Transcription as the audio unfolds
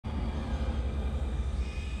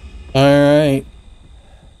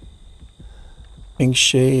Pink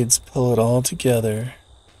shades pull it all together.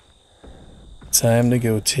 Time to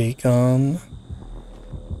go take on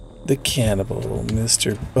the cannibal,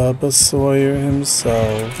 Mr. Bubba Sawyer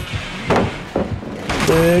himself.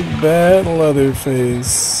 Big bad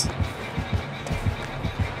Leatherface.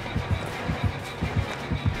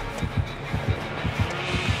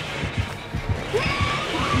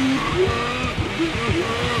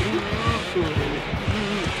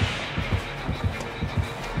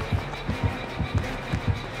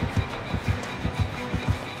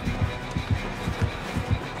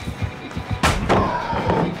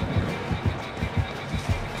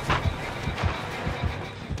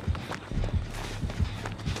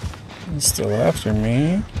 He's still after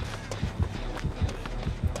me.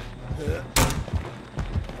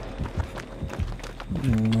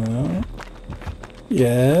 No.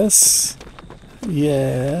 Yes.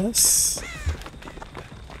 Yes.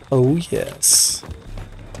 Oh, yes.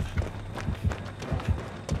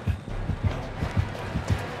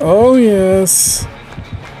 Oh, yes.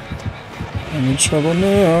 I'm in trouble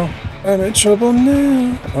now. I'm in trouble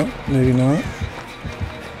now. Oh, maybe not.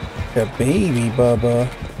 Got baby Bubba.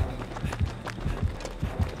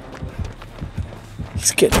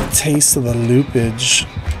 He's getting a taste of the loopage.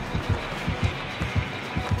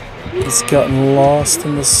 He's gotten lost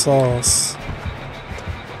in the sauce.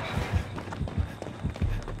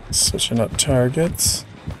 Switching up targets.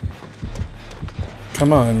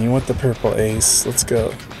 Come on, you want the purple ace. Let's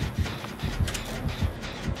go.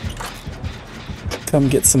 Come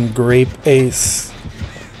get some grape ace.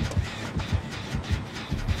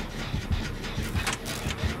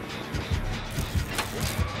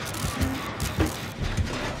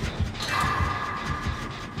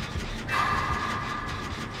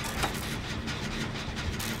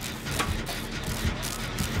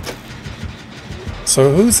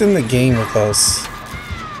 So who's in the game with us?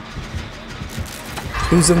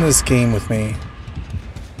 Who's in this game with me?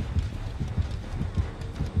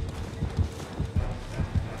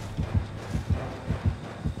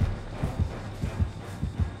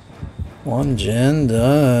 One gen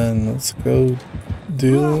done. Let's go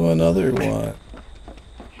do another one.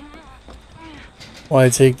 Why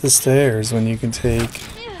take the stairs when you can take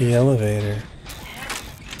the elevator?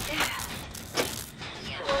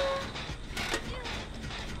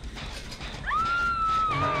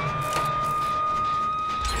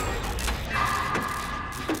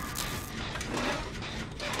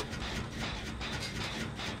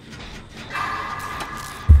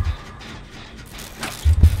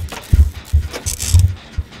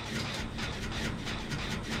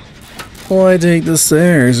 Why take the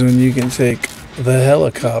stairs when you can take the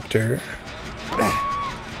helicopter?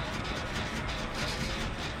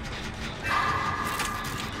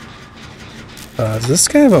 Does this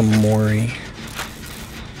guy have a Mori?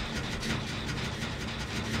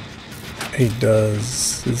 He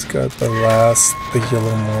does. He's got the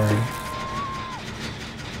yellow Mori.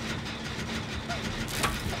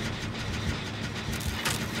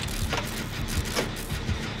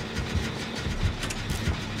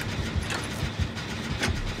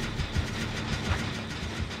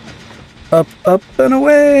 Up, up, and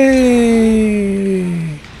away!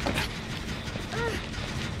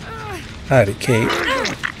 Howdy, Kate.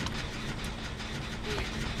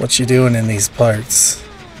 What you doing in these parts?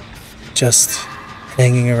 Just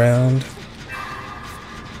hanging around?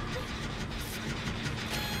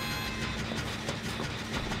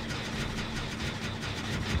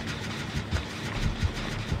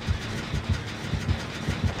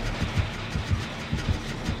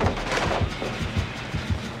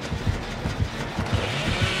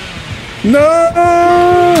 No!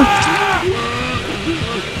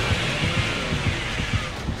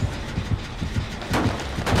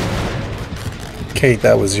 Kate,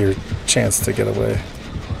 that was your chance to get away.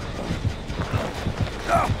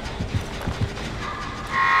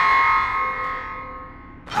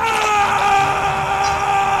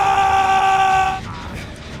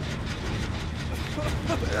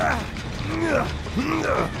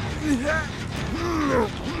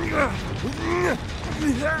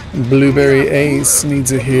 Blueberry Ace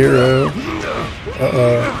needs a hero.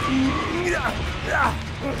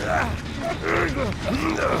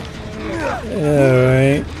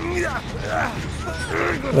 Alright.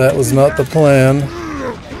 That was not the plan.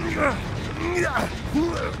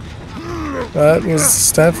 That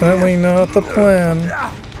was definitely not the plan.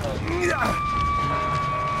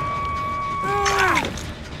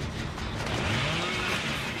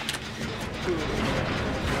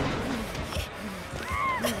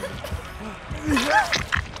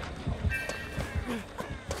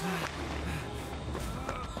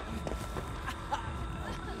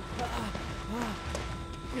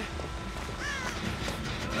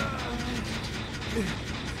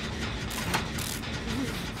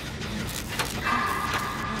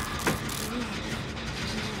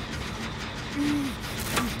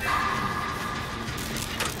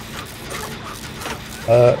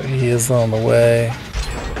 He is on the way.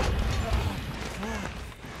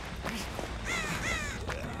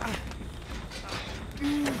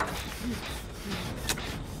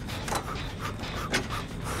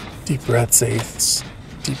 Deep breaths, eighths.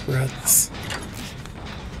 Deep breaths.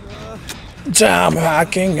 Time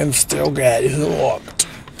hacking and still got hooked.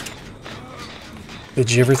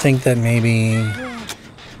 Did you ever think that maybe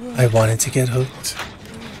I wanted to get hooked?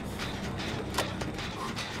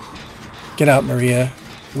 Get out, Maria.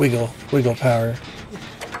 Wiggle. Wiggle power.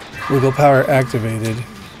 Wiggle power activated.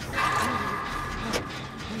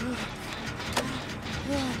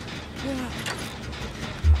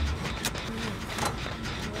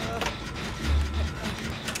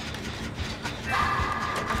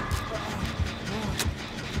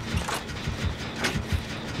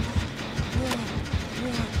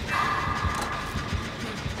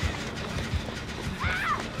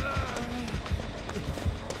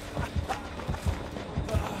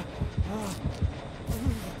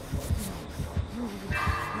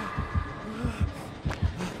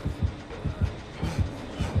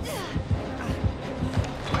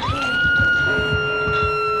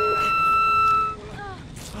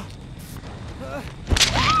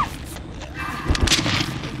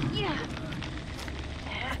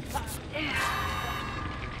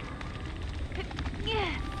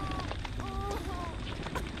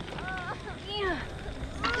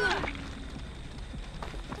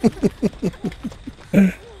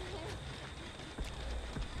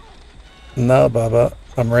 No, Bubba,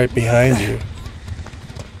 I'm right behind you.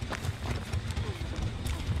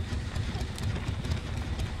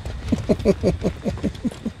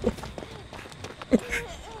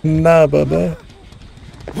 Nah, Bubba,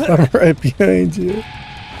 I'm right behind you.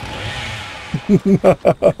 No.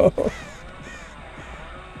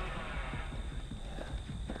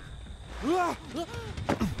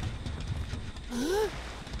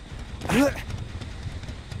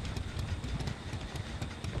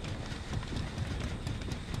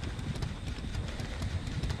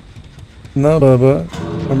 No, Bubba,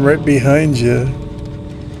 I'm right behind you.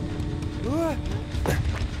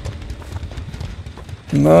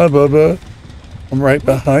 No, Bubba, I'm right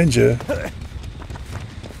behind you.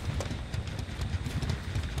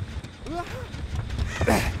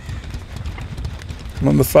 I'm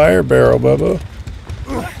on the fire barrel, Bubba.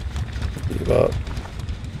 Give up.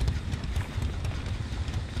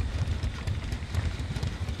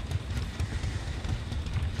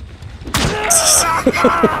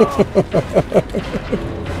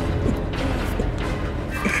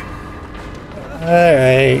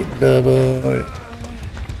 Alright, Bubba.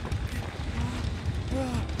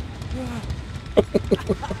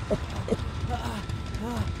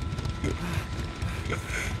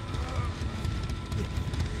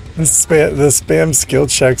 The spam skill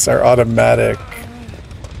checks are automatic.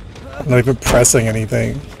 I'm not even pressing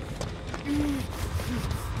anything.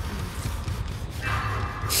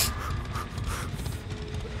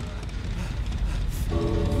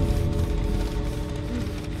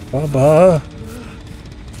 Bubba.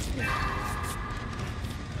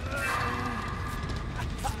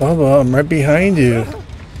 Bubba, I'm right behind you.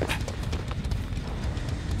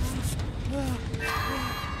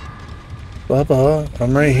 Bubba,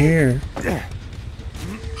 I'm right here.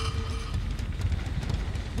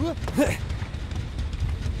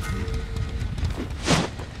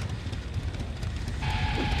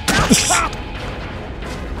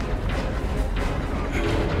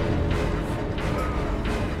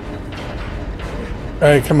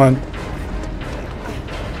 Alright, come on.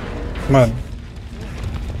 Come on.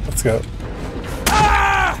 Let's go.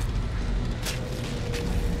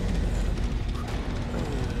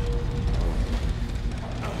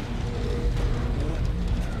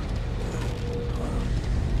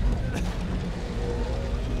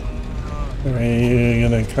 Are you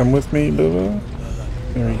gonna come with me, Bubba?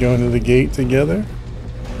 Are we going to the gate together?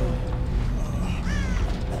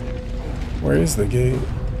 Where is the gate?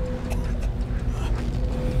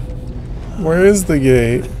 Where is the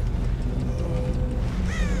gate?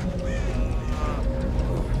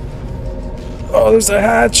 Oh, there's a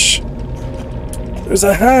hatch! There's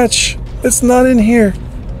a hatch! It's not in here!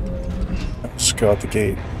 Let's go out the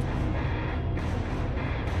gate.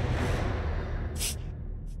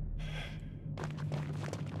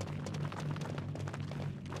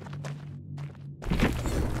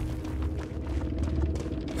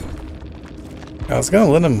 I was gonna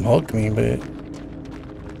let him hug me, but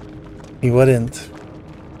he wouldn't.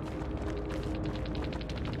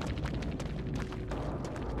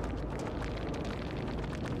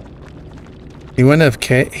 He went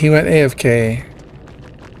AFK. He went AFK.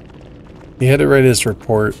 He had to write his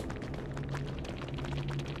report.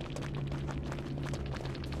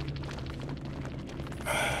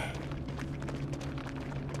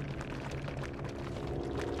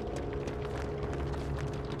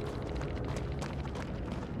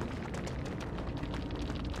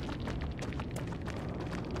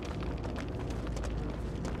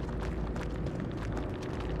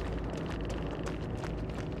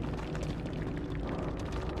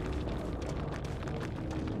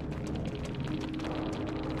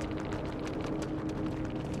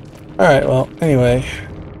 Alright, well, anyway.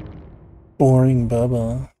 Boring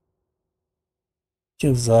Bubba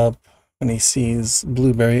gives up when he sees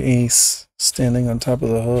Blueberry Ace standing on top of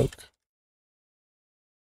the hook.